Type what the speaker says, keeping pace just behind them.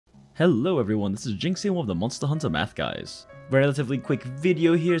Hello everyone, this is Jinx here, one of the Monster Hunter Math guys. Relatively quick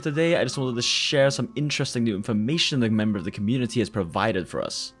video here today. I just wanted to share some interesting new information a member of the community has provided for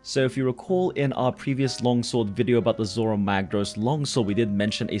us. So if you recall, in our previous longsword video about the Zoro Magdaros longsword, we did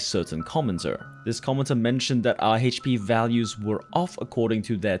mention a certain commenter. This commenter mentioned that our HP values were off according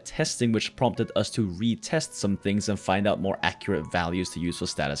to their testing, which prompted us to retest some things and find out more accurate values to use for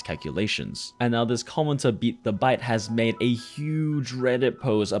status calculations. And now this commenter, BeatTheByte, has made a huge Reddit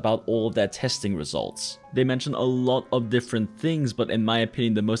post about all of their testing results. They mention a lot of different things, but in my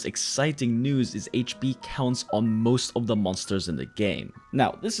opinion, the most exciting news is HP counts on most of the monsters in the game.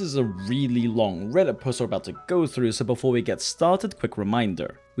 Now, this is a really long Reddit post we're about to go through, so before we get started, quick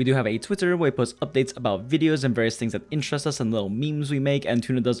reminder. We do have a Twitter where we post updates about videos and various things that interest us and little memes we make, and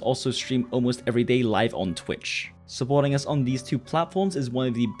Tuna does also stream almost every day live on Twitch. Supporting us on these two platforms is one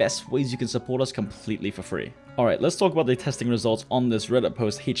of the best ways you can support us completely for free. Alright, let's talk about the testing results on this Reddit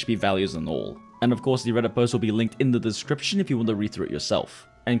post, HP values and all. And of course, the Reddit post will be linked in the description if you want to read through it yourself.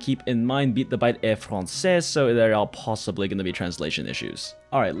 And keep in mind, BeatTheByte est français, so there are possibly going to be translation issues.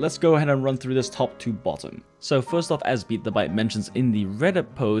 Alright, let's go ahead and run through this top to bottom. So first off, as BeatTheByte mentions in the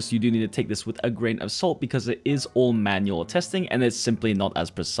Reddit post, you do need to take this with a grain of salt because it is all manual testing and it's simply not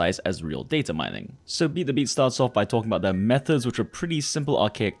as precise as real data mining. So BeatTheByte starts off by talking about their methods, which are pretty simple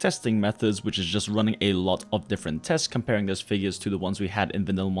archaic testing methods, which is just running a lot of different tests, comparing those figures to the ones we had in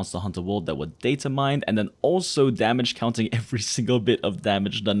vanilla Monster Hunter World that were data mined, and then also damage counting every single bit of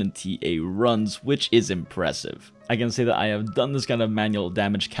damage done in TA runs, which is impressive. I can say that I have done this kind of manual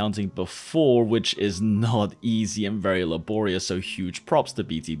damage counting before, which is not easy and very laborious, so huge props to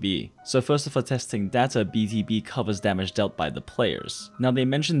BTB. So first off, for testing data, BTB covers damage dealt by the players. Now they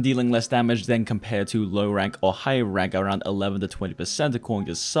mentioned dealing less damage than compared to low rank or high rank, around 11 to 20% according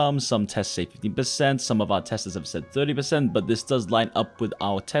to some tests say 15%, some of our testers have said 30%, but this does line up with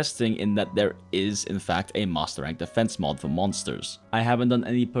our testing in that there is in fact a master rank defense mod for monsters. I haven't done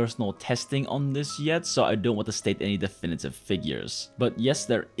any personal testing on this yet, so I don't want to state any definitive figures. But yes,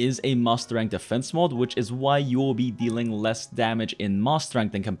 there is a master rank defense mod, which is why you will be dealing less damage in master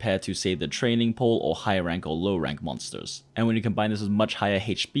rank than compared to say the training pool or high rank or low rank monsters. And when you combine this with much higher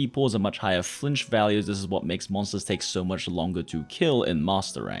HP pools and much higher flinch values, this is what makes monsters take so much longer to kill in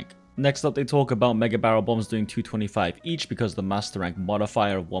master rank. Next up, they talk about Mega Barrel Bombs doing 225 each because of the Master Rank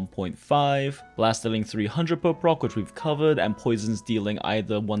modifier of 1.5, Blast dealing 300 per proc, which we've covered, and Poisons dealing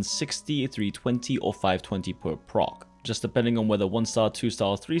either 160, 320, or 520 per proc, just depending on whether 1-star, 2-star,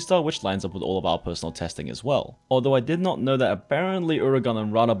 or 3-star, which lines up with all of our personal testing as well. Although I did not know that apparently Uragan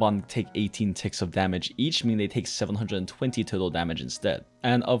and Radabon take 18 ticks of damage each, meaning they take 720 total damage instead.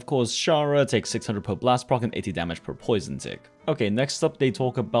 And of course, Shara takes 600 per blast proc and 80 damage per poison tick. Okay, next up they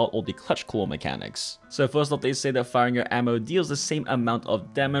talk about all the clutch claw mechanics. So first off, they say that firing your ammo deals the same amount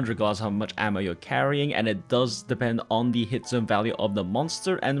of damage regardless of how much ammo you're carrying, and it does depend on the hit zone value of the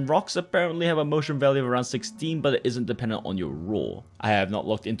monster, and rocks apparently have a motion value of around 16, but it isn't dependent on your roar. I have not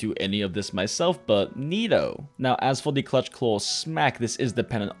looked into any of this myself, but neato. Now as for the clutch claw smack, this is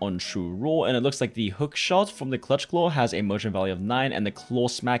dependent on true roar, and it looks like the hook shot from the clutch claw has a motion value of 9 and the claw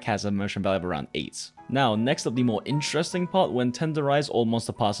smack has a motion value of around 8. Now, next up, the more interesting part, when tenderized, all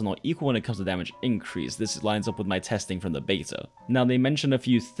monster parts are not equal when it comes to damage increase. This lines up with my testing from the beta. Now, they mention a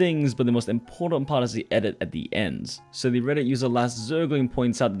few things, but the most important part is the edit at the end. So the Reddit user Last Zergling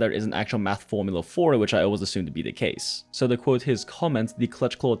points out that there is an actual math formula for it, which I always assumed to be the case. So to quote his comment, the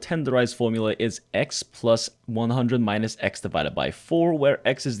clutch claw tenderized formula is x plus 100 minus x divided by 4, where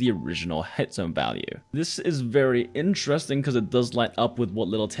x is the original hit zone value. This is very interesting because it does line up with what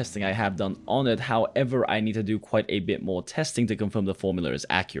little testing I have done on it. However, I need to do quite a bit more testing to confirm the formula is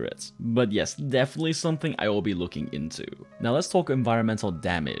accurate. But yes, definitely something I will be looking into. Now let's talk environmental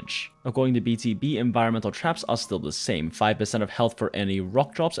damage. According to BTB, environmental traps are still the same, 5% of health for any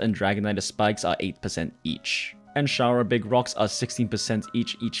rock drops, and Dragonitis spikes are 8% each. And Shower Big Rocks are 16%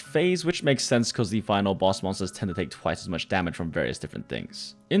 each phase, which makes sense because the final boss monsters tend to take twice as much damage from various different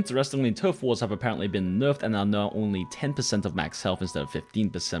things. Interestingly, Turf Wars have apparently been nerfed and are now only 10% of max health instead of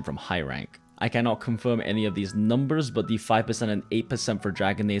 15% from high rank. I cannot confirm any of these numbers, but the 5% and 8% for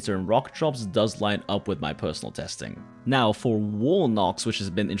Dragonator and Rock Drops does line up with my personal testing. Now, for Wall Knocks, which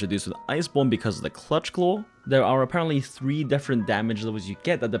has been introduced with Iceborne because of the Clutch Claw, there are apparently 3 different damage levels you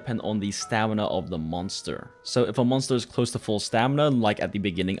get that depend on the stamina of the monster. So if a monster is close to full stamina, like at the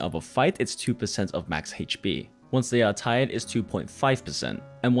beginning of a fight, it's 2% of max HP. Once they are tired, it's 2.5%.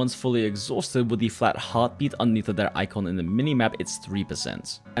 and once fully exhausted with the flat heartbeat underneath of their icon in the minimap, it's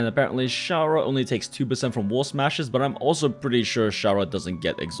 3%. And apparently Shara only takes 2% from wall smashes, but I'm also pretty sure Shara doesn't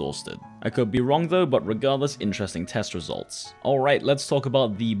get exhausted. I could be wrong though, but regardless, interesting test results. Alright, let's talk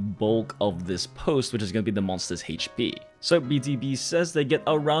about the bulk of this post, which is going to be the monster's HP. So BTB says they get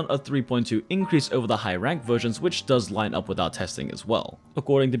around a 3.2 increase over the high rank versions, which does line up with our testing as well.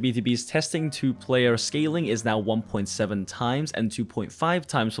 According to BTB's testing, 2-player scaling is now 1.7 times and 2.5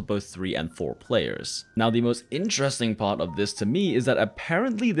 times for both 3 and 4 players. Now the most interesting part of this to me is that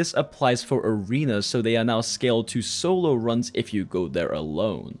apparently this applies for arenas, so they are now scaled to solo runs if you go there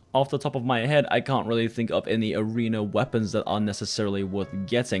alone. Off the top of my head, I can't really think of any arena weapons that are necessarily worth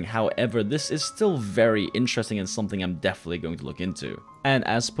getting. However, this is still very interesting and something I'm definitely going to look into. And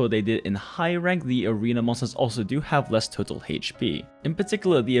as per they did in high rank, the arena monsters also do have less total HP. In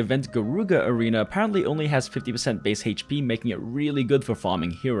particular, the event Garuga arena apparently only has 50% base HP, making it really good for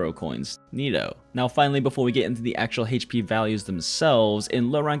farming hero coins. Neato. Now finally, before we get into the actual HP values themselves, in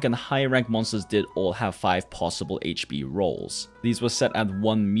low rank and high rank monsters did all have 5 possible HP rolls. These were set at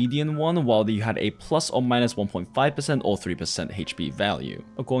one median one, while you had a plus or minus 1.5% or 3% HP value.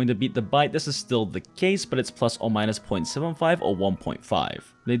 According to BeatTheByte, this is still the case, but it's plus or minus 0.75 or 1.5.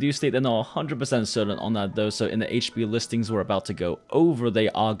 They do state they're not 100% certain on that though, so in the HP listings we're about to go over, they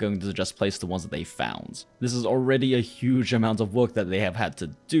are going to just place the ones that they found. This is already a huge amount of work that they have had to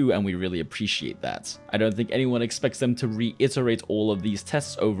do, and we really appreciate that. I don't think anyone expects them to reiterate all of these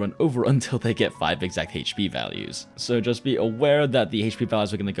tests over and over until they get 5 exact HP values. So just be aware that the HP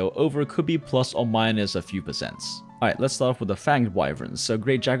values we're going to go over could be plus or minus a few percents. Alright, let's start off with the Fanged Wyverns. So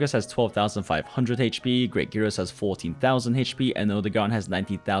Great Jaguars has 12,500 HP, Great Gyros has 14,000 HP, and Odegaron has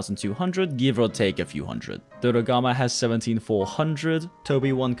 19,200, give or take a few hundred. Dodogama has 17,400,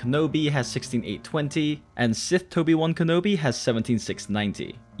 Toby-1 Kenobi has 16,820, and Sith Toby-1 Kenobi has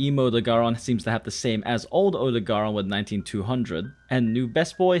 17,690. Emo Odegaron seems to have the same as Old Odegaron with 19,200, and New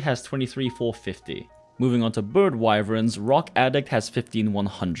Best Boy has 23,450. Moving on to Bird Wyverns, Rock Addict has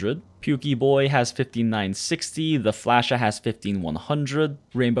 15,100, Pukey Boy has 15,960, The Flasher has 15,100,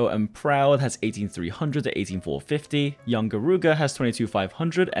 Rainbow and Proud has 18,300 to 18,450, Young Garuga has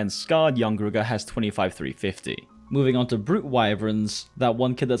 22,500, and Scarred Young Garuga has 25,350. Moving on to Brute Wyverns, that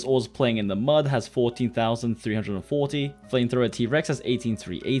one kid that's always playing in the mud has 14,340, Flamethrower T-Rex has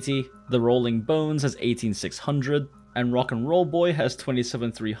 18,380, The Rolling Bones has 18,600, and Rock and Roll Boy has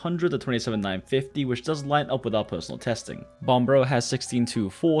 27,300 to 27,950, which does line up with our personal testing. Bombro has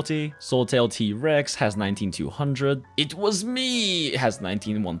 16,240, Swordtail T-Rex has 19,200, It Was Me has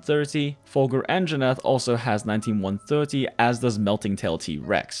 19,130, Fulgur Anjanath also has 19,130, as does Melting Tail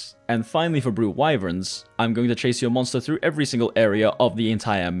T-Rex. And finally for Brute Wyverns, I'm going to chase your monster through every single area of the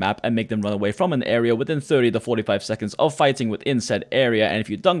entire map and make them run away from an area within 30 to 45 seconds of fighting within said area, and if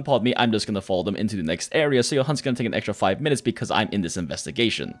you dung pod me, I'm just going to follow them into the next area, so your hunt's going to take an extra 5 minutes because I'm in this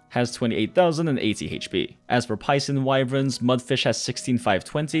investigation. Has 28,080 HP. As for Python Wyverns, Mudfish has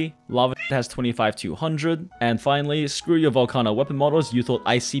 16,520, Lava has 25,200, and finally, screw your Volcano weapon models, you thought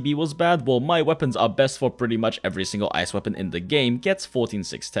ICB was bad? Well, my weapons are best for pretty much every single ice weapon in the game, gets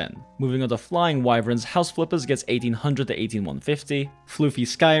 14,610. Moving on to Flying Wyverns, House Flippers gets 1800 to 18,150, Floofy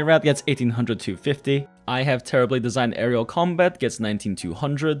Skyrat gets 1800 to 250, I Have Terribly Designed Aerial Combat gets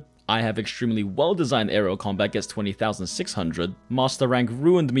 19,200, I Have Extremely Well Designed Aerial Combat gets 20,600, Master Rank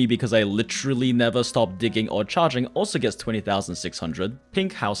Ruined Me because I literally never stopped digging or charging also gets 20,600,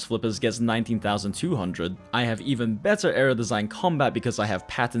 Pink House Flippers gets 19,200, I Have Even Better Aerial Design Combat because I have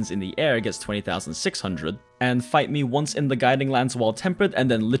Patterns in the Air gets 20,600, and Fight Me Once in the Guiding Lands while tempered and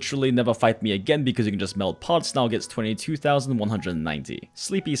then literally never fight me again because you can just melt parts now gets 22,190,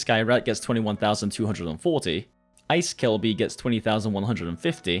 Sleepy Skyrat gets 21,240, Ice Kelby gets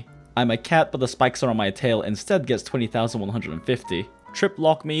 20,150, I'm a cat but the spikes are on my tail instead gets 20,150, Trip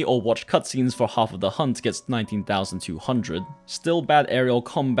Lock Me or watch cutscenes for half of the hunt gets 19,200, Still Bad Aerial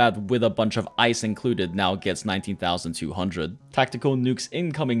Combat with a bunch of ice included now gets 19,200, Tactical Nukes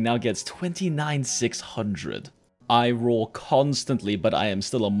Incoming now gets 29,600. I roar constantly, but I am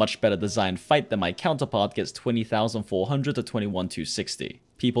still a much better designed fight than my counterpart gets 20,400 to 21,260.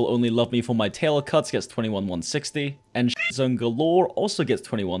 People Only Love Me for My Tail Cuts gets 21,160, and Zone Galore also gets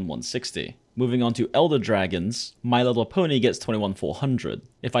 21,160. Moving on to Elder Dragons, My Little Pony gets 21,400.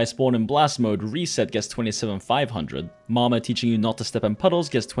 If I spawn in Blast Mode, Reset gets 27,500. Mama Teaching You Not to Step in Puddles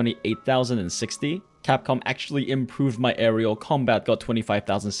gets 28,060. Capcom Actually Improved My Aerial Combat got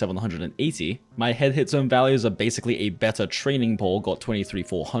 25,780. My head hit zone values are basically a better training pole got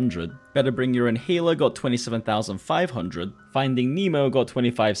 23,400. Better Bring Your Inhaler got 27,500. Finding Nemo got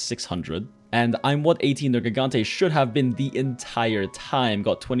 25,600. And I'm what 18 the Gigante should have been the entire time,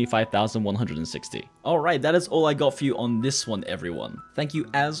 got 25,160. Alright, that is all I got for you on this one, everyone. Thank you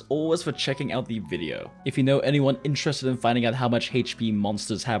as always for checking out the video. If you know anyone interested in finding out how much HP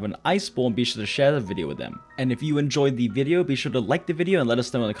monsters have in Iceborne, be sure to share the video with them. And if you enjoyed the video, be sure to like the video and let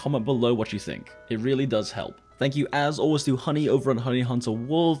us know in the comment below what you think. It really does help. Thank you as always to Honey over on Monster Hunter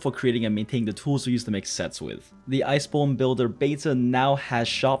World for creating and maintaining the tools we use to make sets with. The Iceborne builder beta now has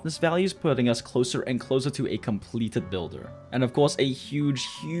sharpness values, putting us closer and closer to a completed builder. And of course, a huge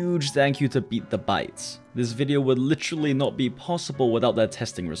thank you to BeatTheByte. This video would literally not be possible without their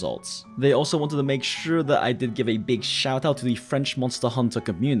testing results. They also wanted to make sure that I did give a big shout out to the French Monster Hunter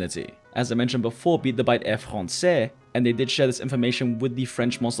community. As I mentioned before, BeatTheByte est français, and they did share this information with the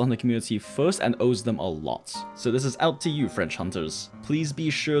French Monster Hunter community first and owes them a lot. So this is out to you, French hunters. Please be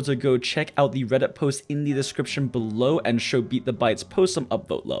sure to go check out the Reddit post in the description below and show BeatTheByte's post some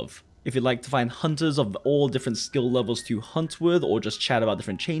upvote love. If you'd like to find hunters of all different skill levels to hunt with or just chat about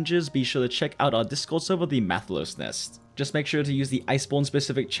different changes, be sure to check out our Discord server, the Mathalos Nest. Just make sure to use the Iceborne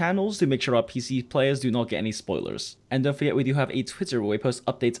specific channels to make sure our PC players do not get any spoilers. And don't forget we do have a Twitter where we post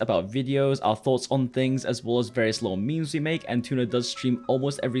updates about videos, our thoughts on things, as well as various little memes we make, and Tuna does stream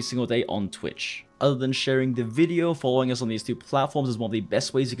almost every single day on Twitch. Other than sharing the video, following us on these two platforms is one of the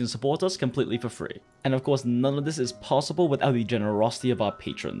best ways you can support us completely for free. And of course, none of this is possible without the generosity of our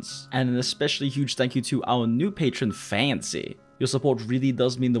patrons. And an especially huge thank you to our new patron, Fancy. Your support really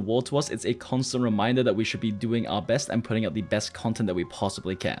does mean the world to us. It's a constant reminder that we should be doing our best and putting out the best content that we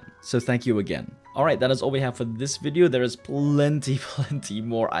possibly can. So thank you again. Alright, that is all we have for this video. There is plenty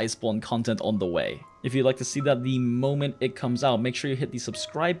more Iceborne content on the way. If you'd like to see that the moment it comes out, make sure you hit the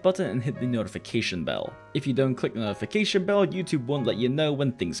subscribe button and hit the notification bell. If you don't click the notification bell, YouTube won't let you know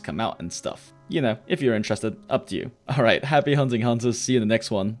when things come out and stuff. You know, if you're interested, up to you. Alright, happy hunting hunters, see you in the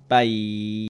next one. Bye!